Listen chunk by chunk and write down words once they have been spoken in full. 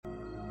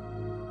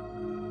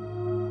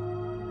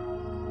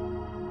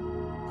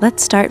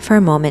Let's start for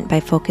a moment by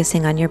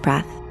focusing on your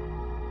breath.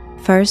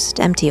 First,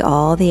 empty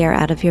all the air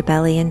out of your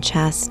belly and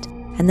chest,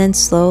 and then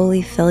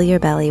slowly fill your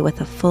belly with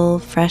a full,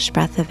 fresh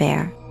breath of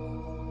air.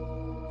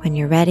 When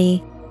you're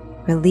ready,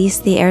 release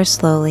the air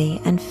slowly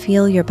and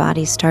feel your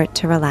body start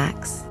to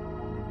relax.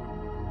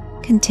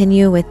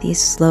 Continue with these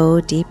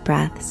slow, deep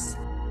breaths,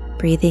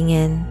 breathing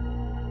in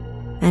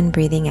and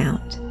breathing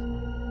out.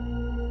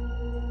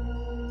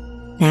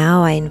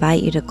 Now I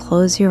invite you to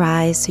close your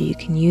eyes so you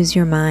can use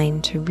your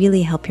mind to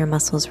really help your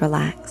muscles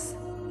relax.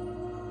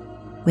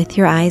 With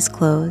your eyes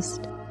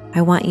closed,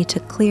 I want you to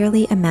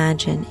clearly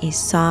imagine a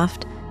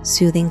soft,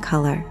 soothing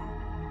color,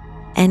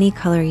 any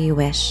color you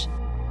wish.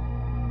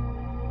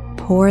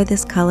 Pour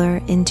this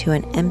color into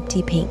an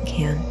empty paint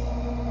can.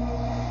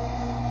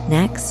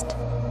 Next,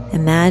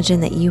 imagine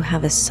that you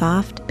have a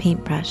soft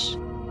paintbrush.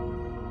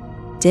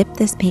 Dip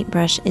this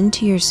paintbrush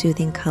into your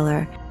soothing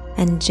color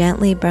and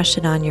gently brush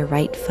it on your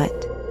right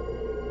foot.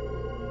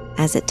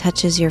 As it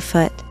touches your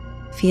foot,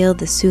 feel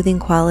the soothing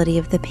quality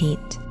of the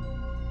paint.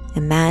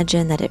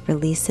 Imagine that it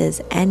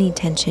releases any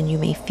tension you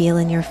may feel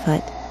in your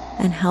foot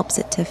and helps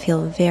it to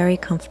feel very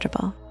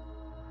comfortable.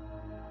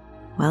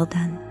 Well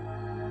done.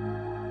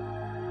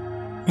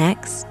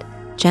 Next,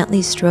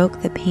 gently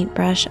stroke the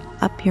paintbrush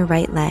up your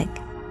right leg.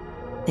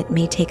 It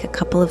may take a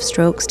couple of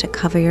strokes to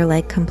cover your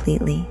leg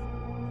completely.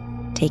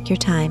 Take your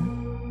time.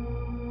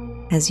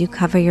 As you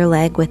cover your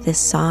leg with this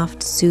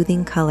soft,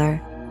 soothing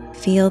color,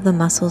 feel the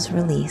muscles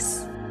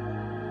release.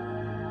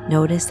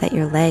 Notice that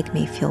your leg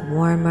may feel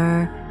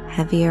warmer,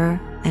 heavier,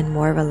 and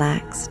more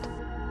relaxed.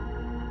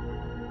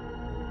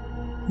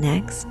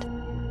 Next,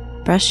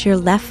 brush your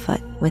left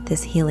foot with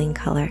this healing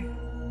color.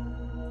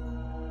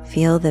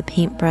 Feel the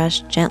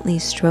paintbrush gently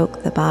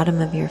stroke the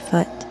bottom of your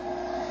foot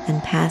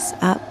and pass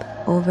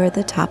up over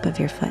the top of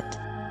your foot.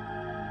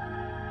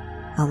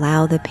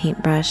 Allow the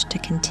paintbrush to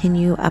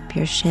continue up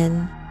your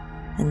shin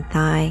and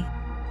thigh,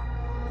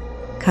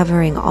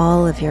 covering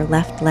all of your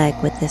left leg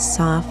with this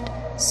soft,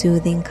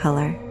 soothing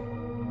color.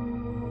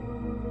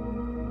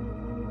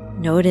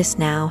 Notice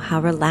now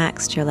how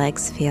relaxed your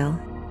legs feel.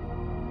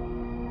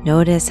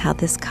 Notice how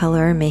this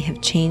color may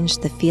have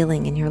changed the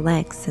feeling in your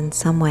legs in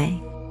some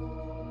way.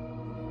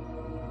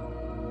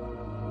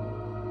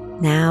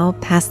 Now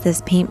pass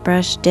this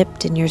paintbrush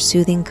dipped in your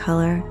soothing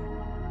color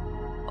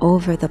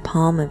over the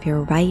palm of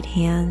your right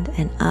hand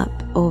and up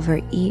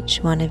over each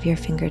one of your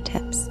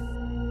fingertips.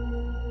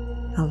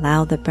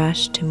 Allow the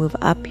brush to move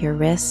up your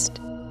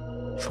wrist,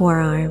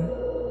 forearm,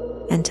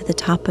 and to the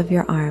top of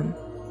your arm.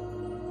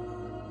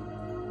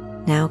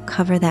 Now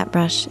cover that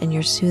brush in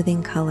your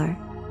soothing color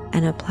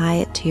and apply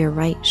it to your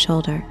right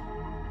shoulder.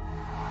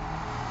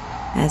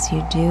 As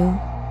you do,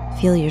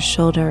 feel your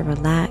shoulder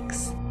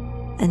relax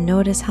and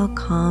notice how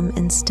calm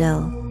and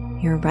still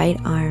your right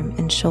arm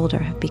and shoulder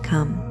have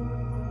become.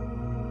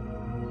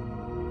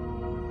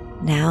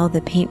 Now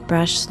the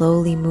paintbrush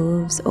slowly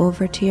moves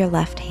over to your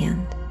left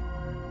hand.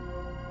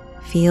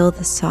 Feel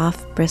the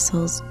soft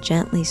bristles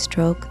gently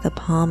stroke the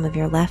palm of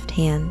your left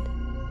hand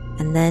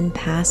and then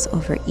pass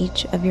over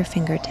each of your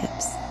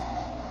fingertips.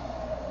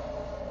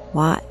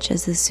 Watch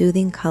as the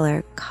soothing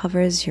color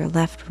covers your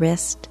left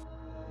wrist,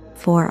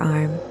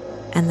 forearm,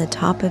 and the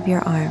top of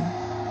your arm,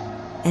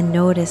 and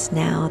notice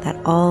now that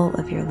all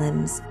of your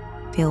limbs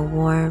feel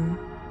warm,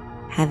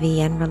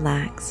 heavy, and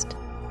relaxed.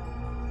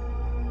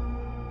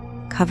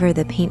 Cover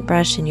the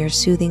paintbrush in your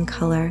soothing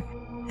color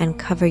and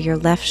cover your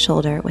left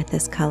shoulder with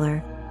this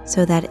color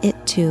so that it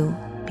too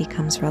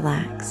becomes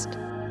relaxed.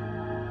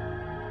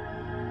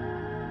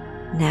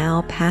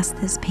 Now pass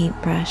this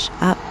paintbrush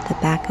up the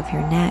back of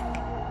your neck,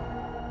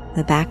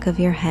 the back of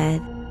your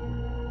head,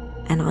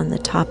 and on the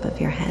top of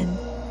your head.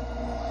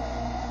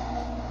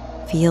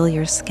 Feel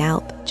your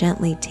scalp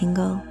gently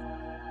tingle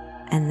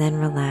and then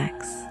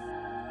relax.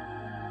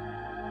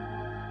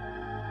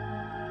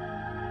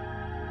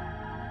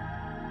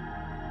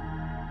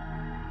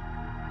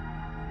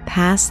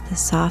 Pass the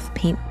soft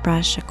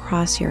paintbrush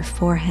across your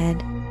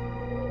forehead,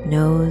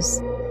 nose,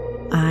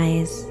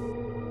 eyes,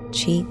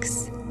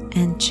 cheeks,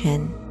 and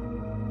chin.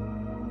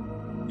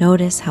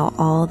 Notice how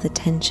all the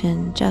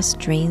tension just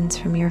drains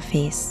from your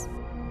face.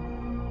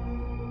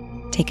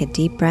 Take a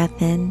deep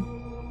breath in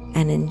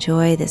and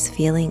enjoy this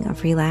feeling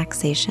of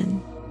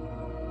relaxation.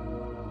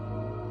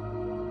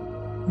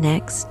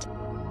 Next,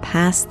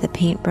 pass the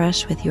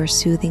paintbrush with your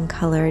soothing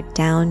color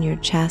down your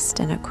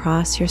chest and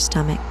across your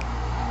stomach.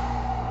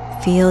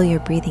 Feel your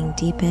breathing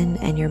deepen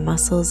and your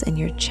muscles in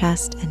your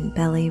chest and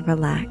belly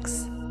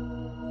relax.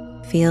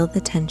 Feel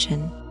the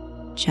tension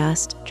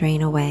just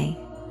drain away.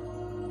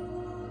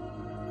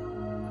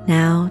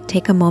 Now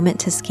take a moment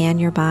to scan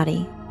your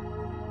body.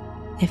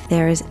 If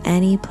there is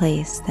any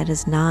place that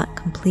is not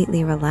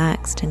completely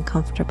relaxed and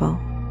comfortable,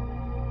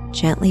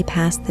 gently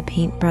pass the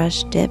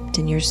paintbrush dipped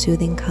in your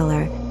soothing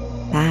color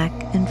back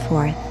and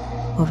forth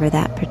over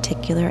that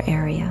particular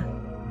area.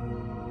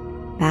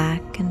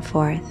 Back and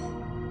forth.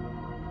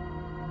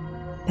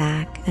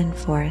 Back and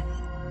forth.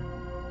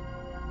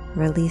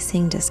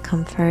 Releasing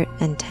discomfort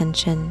and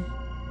tension,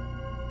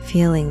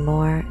 feeling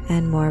more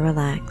and more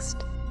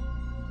relaxed.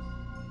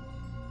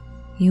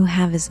 You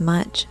have as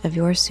much of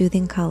your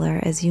soothing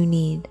color as you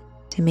need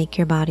to make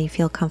your body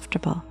feel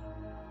comfortable.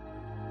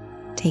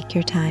 Take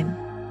your time.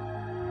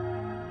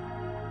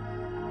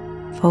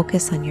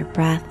 Focus on your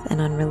breath and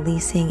on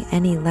releasing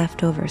any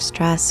leftover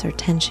stress or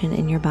tension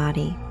in your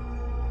body.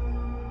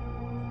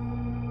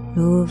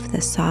 Move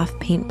the soft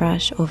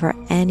paintbrush over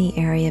any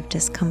area of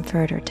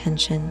discomfort or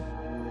tension,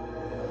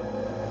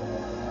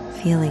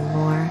 feeling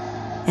more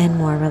and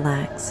more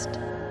relaxed.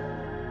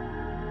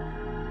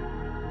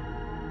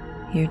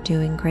 You're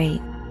doing great.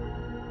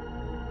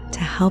 To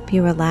help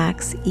you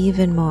relax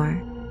even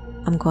more,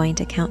 I'm going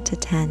to count to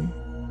 10.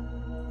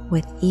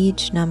 With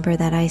each number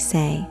that I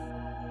say,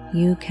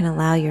 you can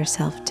allow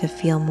yourself to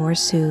feel more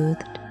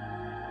soothed,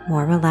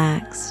 more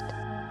relaxed,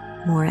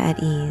 more at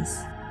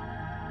ease.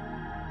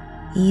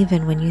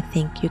 Even when you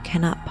think you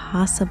cannot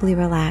possibly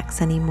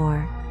relax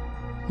anymore,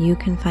 you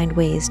can find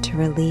ways to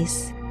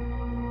release,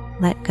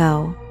 let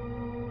go,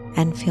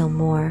 and feel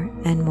more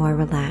and more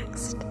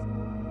relaxed.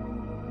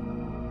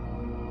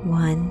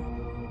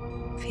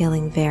 1,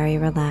 feeling very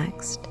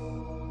relaxed.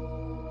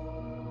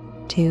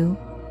 2,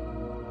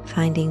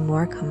 finding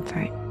more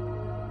comfort.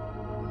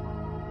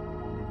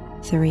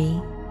 3,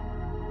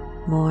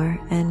 more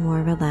and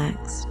more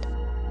relaxed.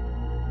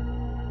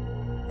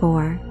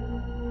 4,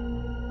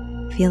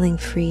 feeling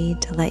free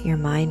to let your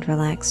mind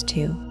relax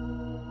too.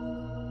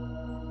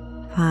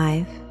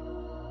 5,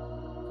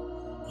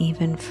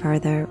 even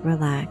further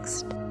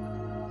relaxed.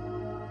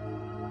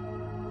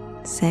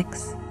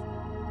 6,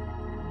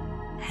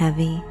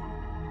 heavy,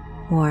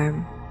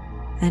 warm,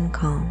 and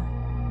calm.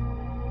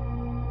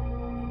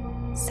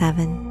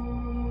 7,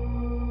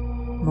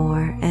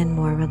 more and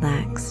more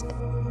relaxed.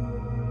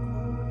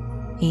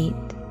 8,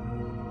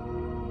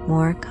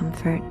 more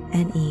comfort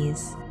and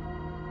ease.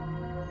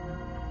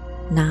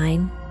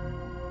 9,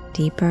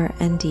 deeper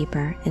and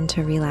deeper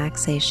into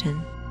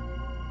relaxation.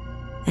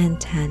 And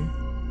 10,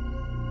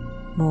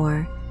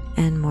 more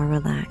and more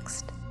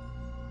relaxed.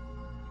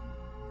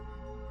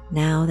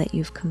 Now that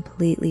you've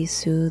completely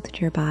soothed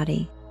your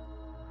body,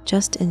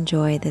 just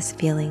enjoy this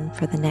feeling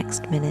for the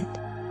next minute.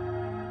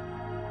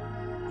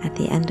 At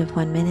the end of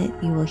 1 minute,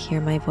 you will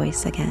hear my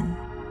voice again.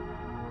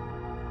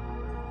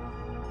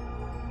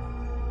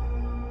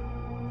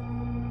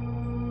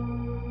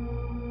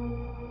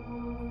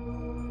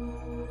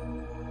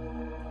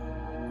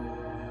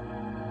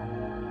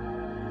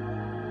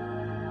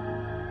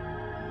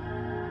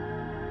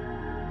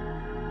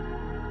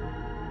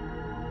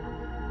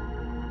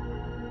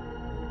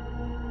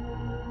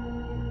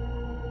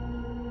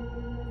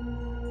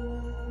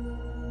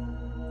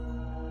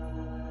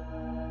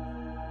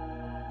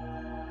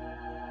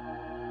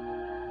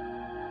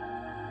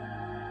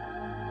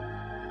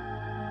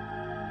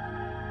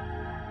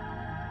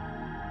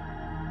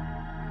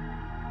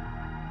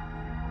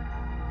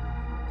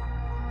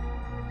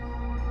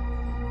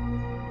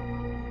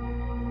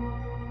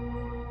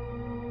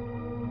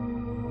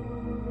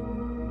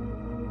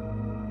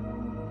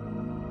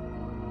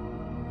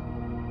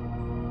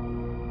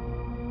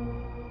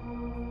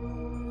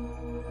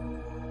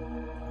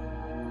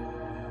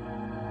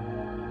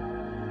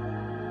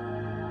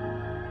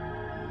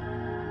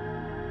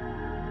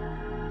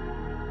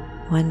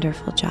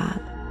 Wonderful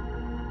job.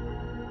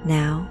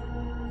 Now,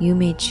 you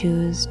may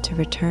choose to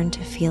return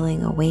to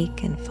feeling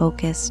awake and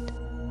focused,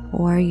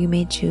 or you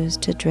may choose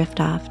to drift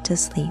off to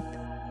sleep.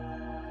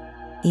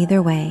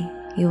 Either way,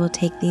 you will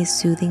take these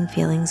soothing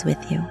feelings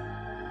with you.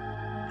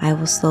 I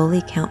will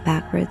slowly count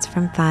backwards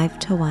from 5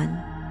 to 1.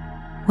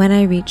 When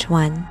I reach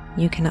 1,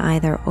 you can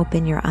either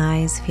open your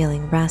eyes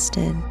feeling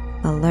rested,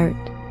 alert,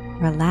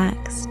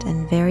 relaxed,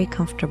 and very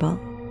comfortable,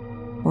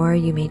 or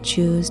you may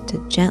choose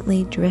to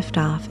gently drift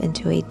off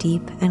into a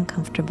deep and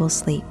comfortable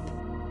sleep.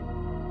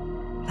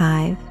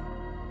 5,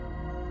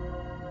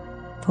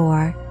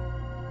 4,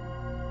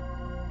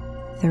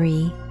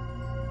 3,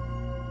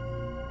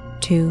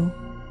 2,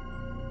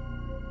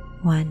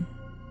 1.